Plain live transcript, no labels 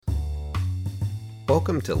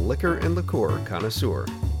Welcome to Liquor and Liqueur Connoisseur,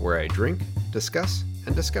 where I drink, discuss,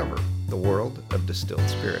 and discover the world of distilled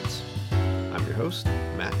spirits. I'm your host,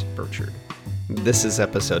 Matt Burchard. This is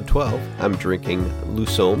episode 12. I'm drinking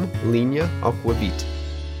Lusome Ligne Aquavit.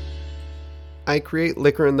 I create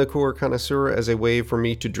Liquor and Liqueur Connoisseur as a way for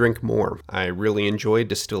me to drink more. I really enjoy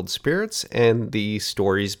distilled spirits and the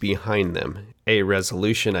stories behind them. A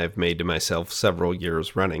resolution I've made to myself several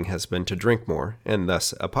years running has been to drink more, and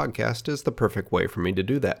thus a podcast is the perfect way for me to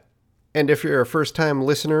do that. And if you're a first-time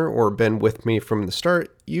listener or been with me from the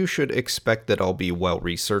start, you should expect that I'll be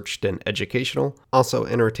well-researched and educational, also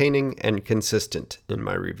entertaining and consistent in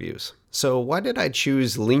my reviews. So why did I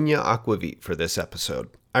choose Ligne Aquavit for this episode?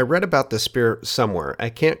 I read about the spirit somewhere. I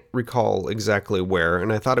can't recall exactly where,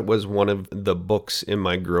 and I thought it was one of the books in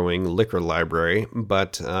my growing liquor library,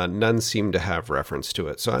 but none seemed to have reference to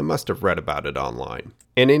it, so I must have read about it online.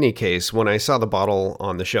 In any case, when I saw the bottle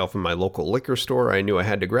on the shelf in my local liquor store, I knew I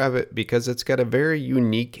had to grab it because it's got a very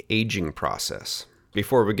unique aging process.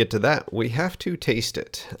 Before we get to that, we have to taste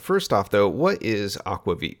it. First off, though, what is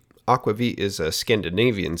aquavit? Aquavit is a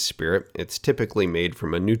Scandinavian spirit. It's typically made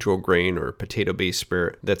from a neutral grain or potato-based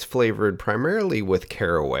spirit that's flavored primarily with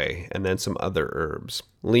caraway and then some other herbs.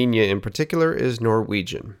 Ligne in particular is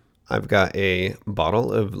Norwegian. I've got a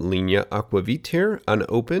bottle of Ligne Aquavit here,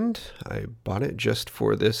 unopened. I bought it just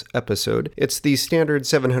for this episode. It's the standard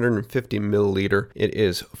 750 milliliter. It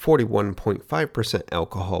is 41.5%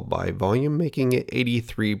 alcohol by volume, making it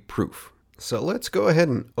 83 proof. So let's go ahead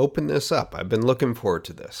and open this up. I've been looking forward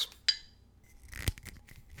to this.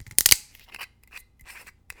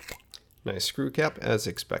 Nice screw cap as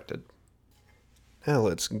expected. Now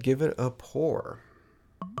let's give it a pour.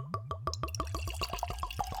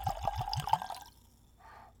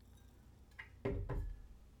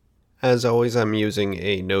 As always, I'm using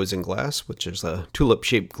a nosing glass, which is a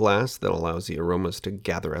tulip-shaped glass that allows the aromas to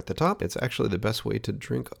gather at the top. It's actually the best way to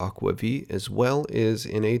drink aquavit as well is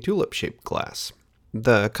in a tulip-shaped glass.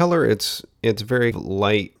 The color, it's very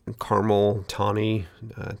light caramel, tawny,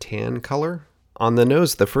 tan color. On the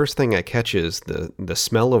nose, the first thing I catch is the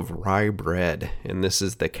smell of rye bread, and this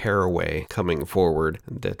is the caraway coming forward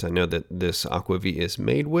that I know that this aquavit is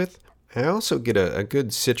made with. I also get a good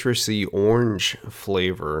citrusy orange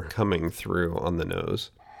flavor coming through on the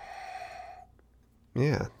nose.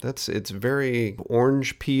 Yeah, it's very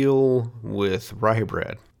orange peel with rye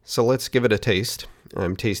bread. So let's give it a taste.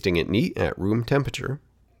 I'm tasting it neat at room temperature.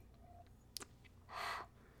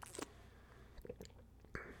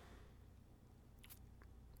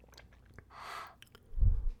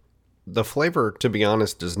 The flavor, to be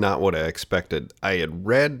honest, is not what I expected. I had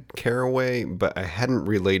read caraway, but I hadn't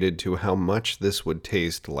related to how much this would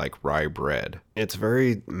taste like rye bread. It's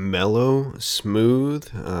very mellow, smooth.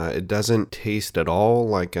 It doesn't taste at all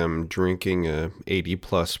like I'm drinking a 80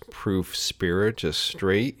 plus proof spirit just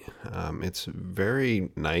straight. It's very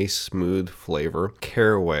nice, smooth flavor.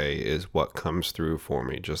 Caraway is what comes through for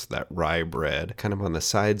me, just that rye bread. Kind of on the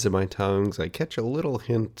sides of my tongues, I catch a little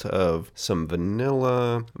hint of some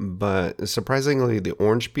vanilla, but surprisingly, the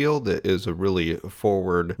orange peel that is a really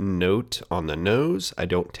forward note on the nose, I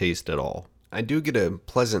don't taste at all. I do get a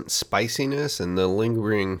pleasant spiciness, and the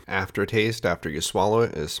lingering aftertaste after you swallow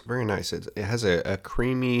it is very nice. It has a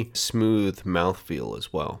creamy, smooth mouthfeel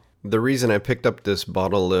as well. The reason I picked up this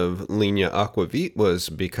bottle of Ligne Aquavit was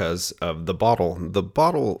because of the bottle. The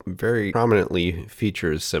bottle very prominently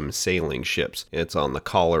features some sailing ships. It's on the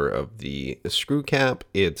collar of the screw cap.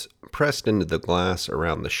 It's pressed into the glass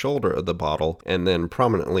around the shoulder of the bottle, and then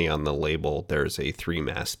prominently on the label, there's a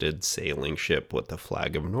three-masted sailing ship with the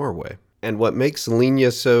flag of Norway. And what makes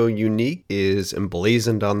Ligne so unique is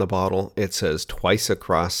emblazoned on the bottle. It says twice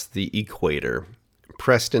across the equator.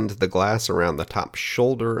 Pressed into the glass around the top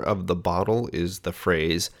shoulder of the bottle is the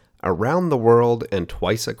phrase, around the world and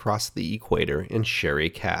twice across the equator in sherry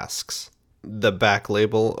casks. The back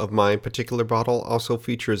label of my particular bottle also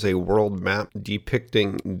features a world map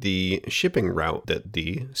depicting the shipping route that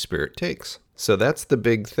the spirit takes. So that's the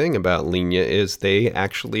big thing about Ligne is they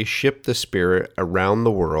actually ship the spirit around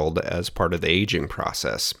the world as part of the aging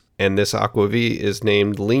process. And this aquavit is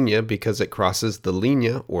named Ligne because it crosses the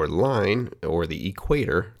ligne or line or the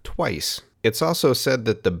equator twice. It's also said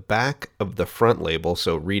that the back of the front label,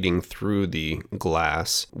 so reading through the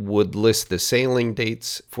glass, would list the sailing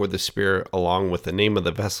dates for the spirit along with the name of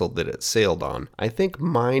the vessel that it sailed on. I think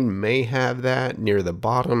mine may have that near the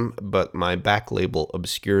bottom, but my back label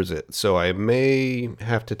obscures it. So I may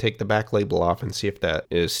have to take the back label off and see if that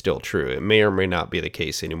is still true. It may or may not be the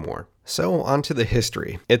case anymore. So, on to the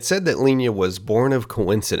history. It's said that Linya was born of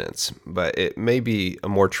coincidence, but it may be a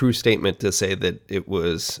more true statement to say that it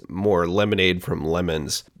was more lemonade from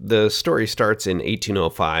lemons. The story starts in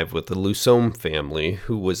 1805 with the Lusome family,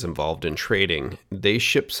 who was involved in trading. They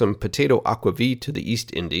shipped some potato aquavit to the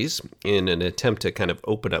East Indies in an attempt to kind of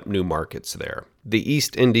open up new markets there. The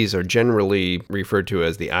East Indies are generally referred to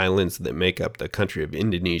as the islands that make up the country of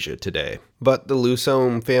Indonesia today. But the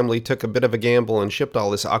Lusome family took a bit of a gamble and shipped all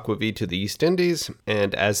this aquavit to the East Indies,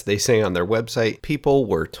 and as they say on their website, people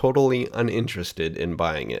were totally uninterested in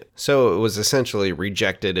buying it. So it was essentially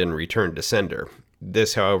rejected and returned to sender.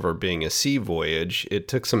 This, however, being a sea voyage, it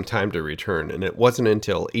took some time to return, and it wasn't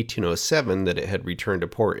until 1807 that it had returned to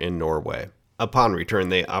port in Norway. Upon return,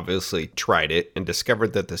 they obviously tried it and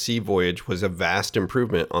discovered that the sea voyage was a vast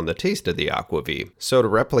improvement on the taste of the aquavit. So to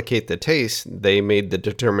replicate the taste, they made the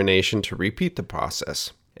determination to repeat the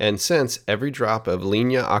process. And since every drop of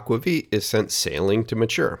Linya aquavit is sent sailing to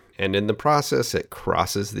mature, and in the process it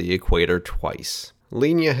crosses the equator twice.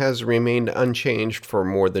 Linya has remained unchanged for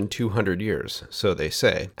more than 200 years, so they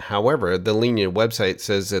say. However, the Linya website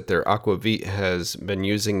says that their aquavit has been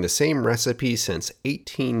using the same recipe since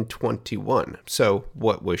 1821. So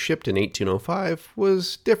what was shipped in 1805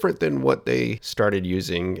 was different than what they started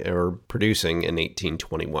using or producing in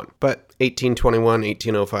 1821. But 1821,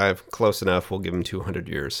 1805, close enough. We'll give them 200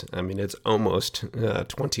 years. I mean, it's almost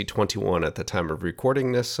 2021 at the time of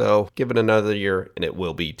recording this, so give it another year and it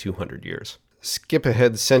will be 200 years. Skip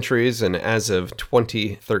ahead centuries, and as of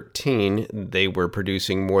 2013, they were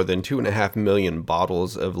producing more than 2.5 million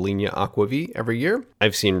bottles of Linya aquavit every year.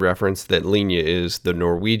 I've seen reference that Linya is the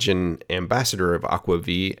Norwegian ambassador of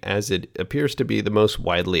aquavit, as it appears to be the most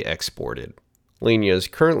widely exported. Linya is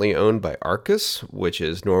currently owned by Arcus, which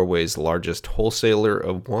is Norway's largest wholesaler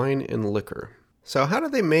of wine and liquor. So how do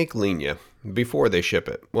they make Linya before they ship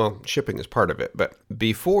it? Well, shipping is part of it, but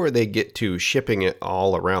before they get to shipping it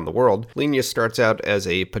all around the world, Linya starts out as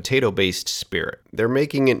a potato-based spirit. They're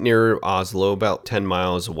making it near Oslo, about 10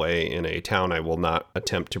 miles away in a town I will not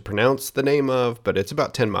attempt to pronounce the name of, but it's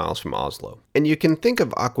about 10 miles from Oslo. And you can think of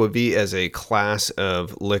aquavit as a class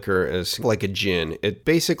of liquor as like a gin. It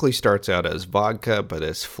basically starts out as vodka, but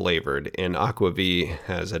is flavored, and aquavit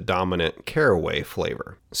has a dominant caraway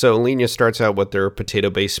flavor. So Linya starts out with their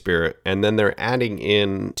potato-based spirit, and then they're adding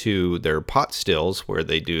in to their pot stills, where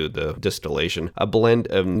they do the distillation, a blend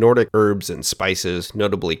of Nordic herbs and spices,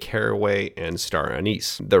 notably caraway and star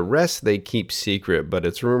anise. The rest they keep secret, but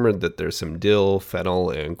it's rumored that there's some dill, fennel,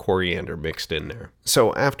 and coriander mixed in there.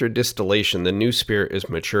 So after distillation, the new spirit is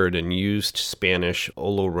matured in used Spanish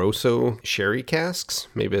Oloroso sherry casks.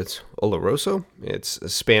 Maybe it's Oloroso? It's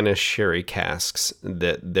Spanish sherry casks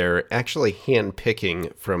that they're actually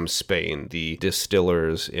hand-picking from Spain. The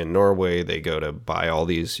distillers in Norway, they go to buy all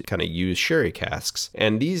these kind of used sherry casks,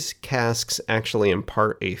 and these casks actually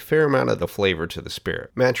impart a fair amount of the flavor to the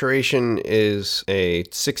spirit. Maturation is a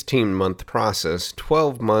 16-month process.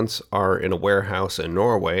 12 months are in a warehouse in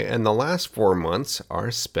Norway, and the last 4 months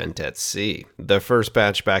are spent at sea. The first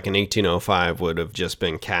batch back in 1805 would have just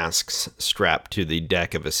been casks strapped to the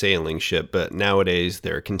deck of a sailing ship, but nowadays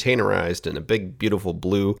they're containerized in a big, beautiful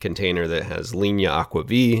blue container that has Linya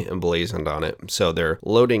aquavit emblazoned on it. So they're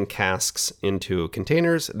loading casks into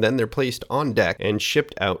containers, then they're placed on deck and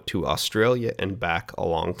shipped out to Australia and back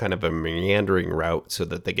along kind of a meandering route so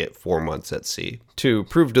that they get 4 months at sea. To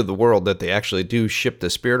prove to the world that they actually do ship the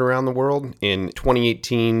spirit around the world, in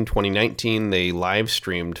 2018, 2019, they live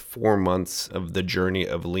streamed 4 months of the journey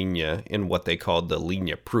of Linya in what they called the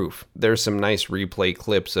Linya Proof. There's some nice replay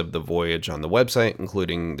clips of the voyage on the website,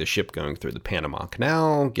 including the ship going through the Panama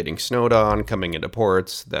Canal, getting snowed on, coming into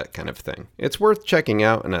ports, that kind of thing. It's worth checking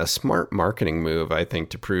out, and a smart marketing move, I think,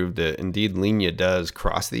 to prove that indeed Linya does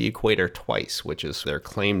cross the equator twice, which is their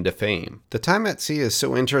claim to fame. The time at sea is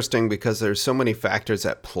so interesting because there's so many factors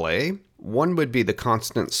at play. One would be the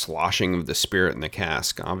constant sloshing of the spirit in the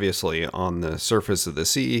cask. Obviously, on the surface of the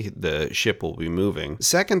sea, the ship will be moving.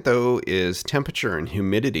 Second, though, is temperature and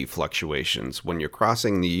humidity fluctuations. When you're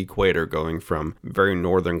crossing the equator, going from very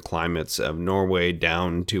northern climates of Norway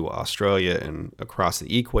down to Australia and across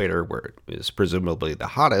the equator, where it is presumably the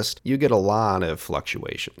hottest, you get a lot of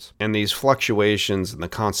fluctuations. And these fluctuations and the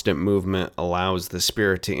constant movement allows the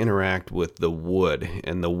spirit to interact with the wood,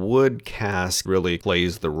 and the wood cask really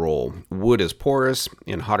plays the role. wood is porous.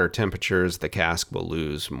 In hotter temperatures, the cask will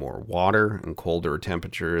lose more water. In colder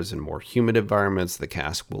temperatures and more humid environments, the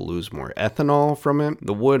cask will lose more ethanol from it.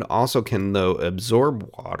 The wood also can, though, absorb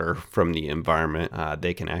water from the environment.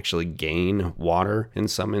 They can actually gain water in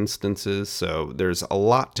some instances. So there's a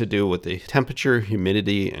lot to do with the temperature,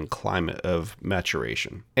 humidity, and climate of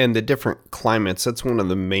maturation. And the different climates, that's one of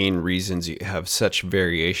the main reasons you have such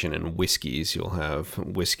variation in whiskeys. You'll have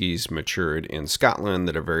whiskeys matured in Scotland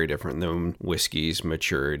that are very different than whiskeys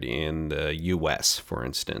matured in the US, for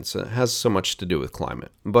instance. It has so much to do with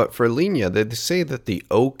climate. But for Lignea, they say that the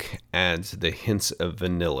oak adds the hints of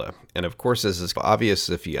vanilla. And of course, this is obvious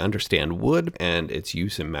if you understand wood and its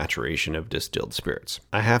use in maturation of distilled spirits.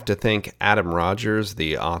 I have to thank Adam Rogers,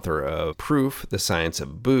 the author of Proof, The Science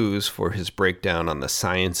of Booze, for his breakdown on the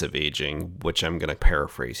science of aging, which I'm going to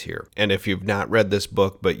paraphrase here. And if you've not read this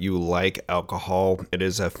book, but you like alcohol, it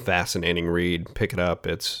is a fascinating read. Pick it up.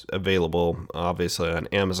 It's available, obviously, on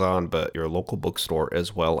Amazon, but your local bookstore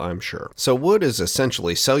as well, I'm sure. So wood is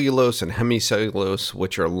essentially cellulose and hemicellulose,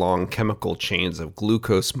 which are long chemical chains of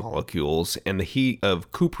glucose molecules, and the heat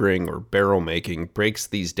of coopering or barrel making breaks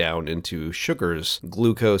these down into sugars,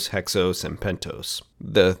 glucose, hexose, and pentose.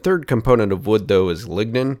 The third component of wood, though, is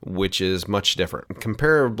lignin, which is much different.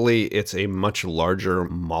 Comparably, it's a much larger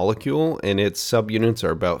molecule, and its subunits are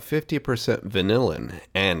about 50% vanillin,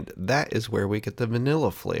 and that is where we get the vanilla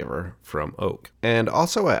flavor from oak. And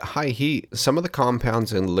also at high heat, some of the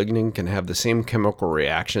compounds in lignin can have the same chemical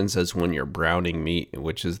reactions as when you're browning meat,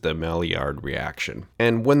 which is the Maillard reaction.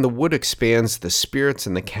 And when the wood expands, the spirits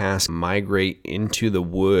in the cask migrate into the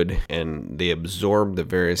wood, and they absorb the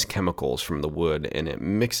various chemicals from the wood, and it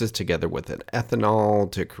mixes together with an ethanol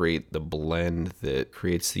to create the blend that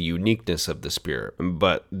creates the uniqueness of the spirit.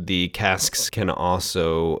 But the casks can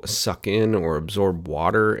also suck in or absorb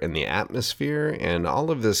water in the atmosphere, and all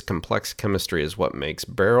of this complex chemistry is what makes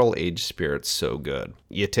barrel-aged spirits so good.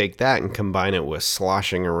 You take that and combine it with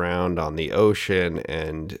sloshing around on the ocean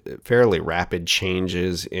and fairly rapid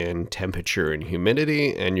changes in temperature and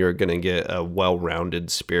humidity, and you're going to get a well-rounded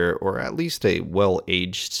spirit, or at least a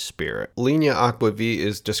well-aged spirit. Lignea Aquavit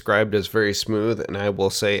is described as very smooth, and I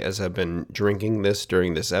will say, as I've been drinking this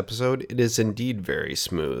during this episode, it is indeed very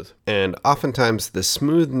smooth. And oftentimes the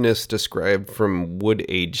smoothness described from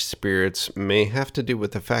wood-aged spirits may have to do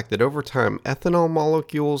with the fact that over time ethanol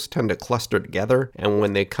molecules tend to cluster together, and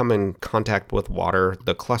when they come in contact with water,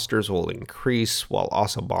 the clusters will increase while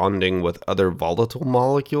also bonding with other volatile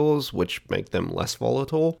molecules, which make them less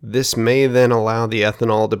volatile. This may then allow the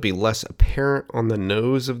ethanol to be less apparent on the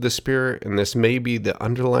nose of the spirit, and this may be the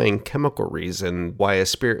underlying chemical reason why a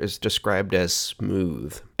spirit is described as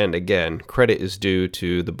smooth. And again, credit is due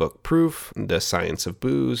to the book Proof, The Science of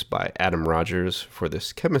Booze by Adam Rogers for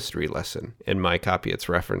this chemistry lesson. In my copy, it's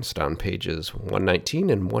referenced on pages 119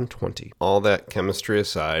 and 120. All that chemistry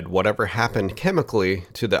aside, whatever happened chemically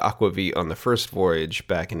to the aquavit on the first voyage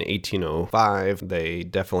back in 1805, they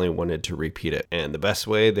definitely wanted to repeat it. And the best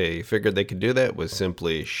way they figured they could do that was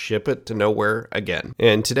simply ship it to nowhere again.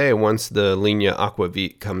 And today, once the Lignea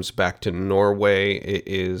Aquavit comes back to Norway, it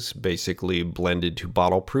is basically blended to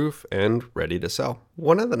bottle proof and ready to sell.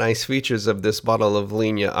 One of the nice features of this bottle of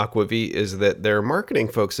Lignea Aquavit is that their marketing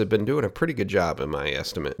folks have been doing a pretty good job in my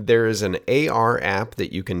estimate. There is an AR app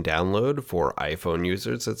that you can download for iPhone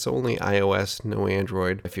users. It's only iOS, no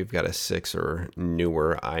Android, if you've got a 6 or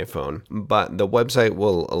newer iPhone. But the website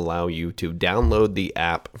will allow you to download the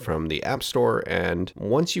app from the App Store, and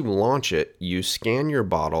once you launch it, you scan your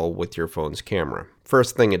bottle with your phone's camera.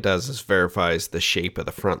 First thing it does is verifies the shape of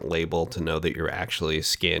the front label to know that you're actually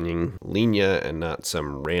scanning Lignea and not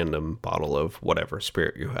some random bottle of whatever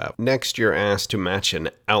spirit you have. Next, you're asked to match an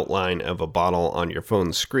outline of a bottle on your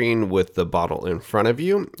phone screen with the bottle in front of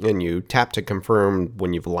you, and you tap to confirm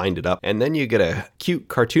when you've lined it up, and then you get a cute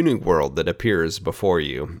cartoony world that appears before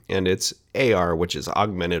you, and it's AR, which is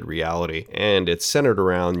augmented reality, and it's centered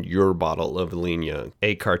around your bottle of Lignea.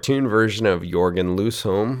 A cartoon version of Jorgen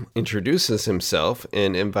Loosholm introduces himself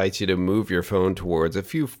and invites you to move your phone towards a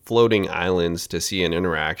few floating islands to see an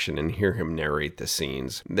interaction and hear him narrate the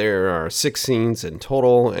scenes. There are 6 scenes in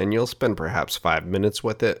total, and you'll spend perhaps 5 minutes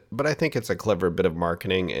with it, but I think it's a clever bit of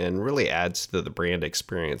marketing and really adds to the brand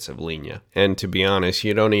experience of Lignea. And to be honest,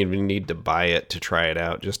 you don't even need to buy it to try it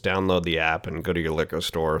out. Just download the app and go to your liquor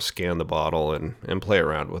store, scan the bottle, and play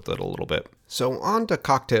around with it a little bit. So on to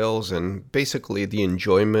cocktails and basically the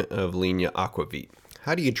enjoyment of Lignea Aquavit.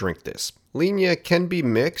 How do you drink this? Lignea can be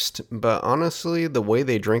mixed, but honestly, the way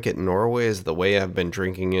they drink it in Norway is the way I've been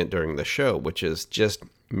drinking it during the show, which is just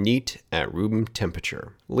neat at room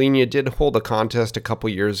temperature. Linya did hold a contest a couple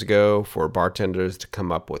years ago for bartenders to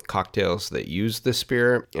come up with cocktails that use the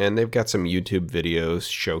spirit, and they've got some YouTube videos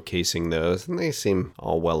showcasing those, and they seem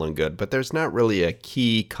all well and good, but there's not really a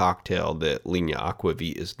key cocktail that Linya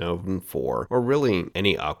Aquavit is known for, or really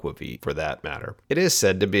any aquavit for that matter. It is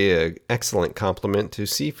said to be an excellent complement to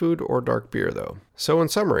seafood or dark beer though. So in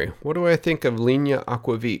summary, what do I think of Linya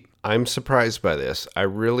Aquavit? I'm surprised by this. I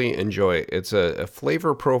really enjoy it. It's a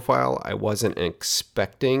flavor profile I wasn't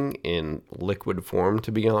expecting in liquid form,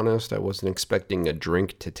 to be honest. I wasn't expecting a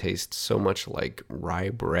drink to taste so much like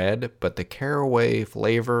rye bread, but the caraway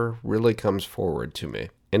flavor really comes forward to me.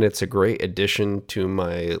 And it's a great addition to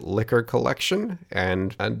my liquor collection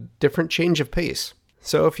and a different change of pace.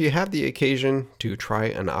 So if you have the occasion to try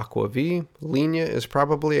an Aquavit, Linya is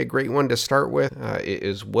probably a great one to start with. It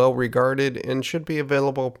is well regarded and should be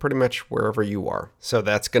available pretty much wherever you are. So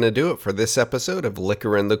that's going to do it for this episode of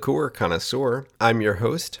Liquor and Liqueur Connoisseur. I'm your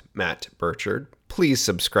host, Matt Burchard. Please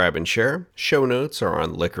subscribe and share. Show notes are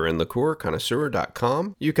on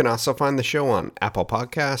liquorandliqueurconnoisseur.com. You can also find the show on Apple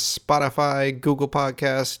Podcasts, Spotify, Google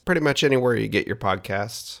Podcasts, pretty much anywhere you get your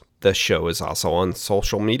podcasts. The show is also on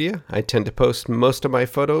social media. I tend to post most of my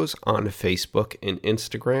photos on Facebook and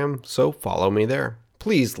Instagram, so follow me there.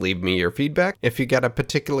 Please leave me your feedback. If you got a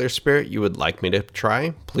particular spirit you would like me to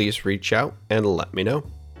try, please reach out and let me know.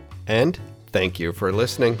 And thank you for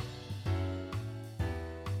listening.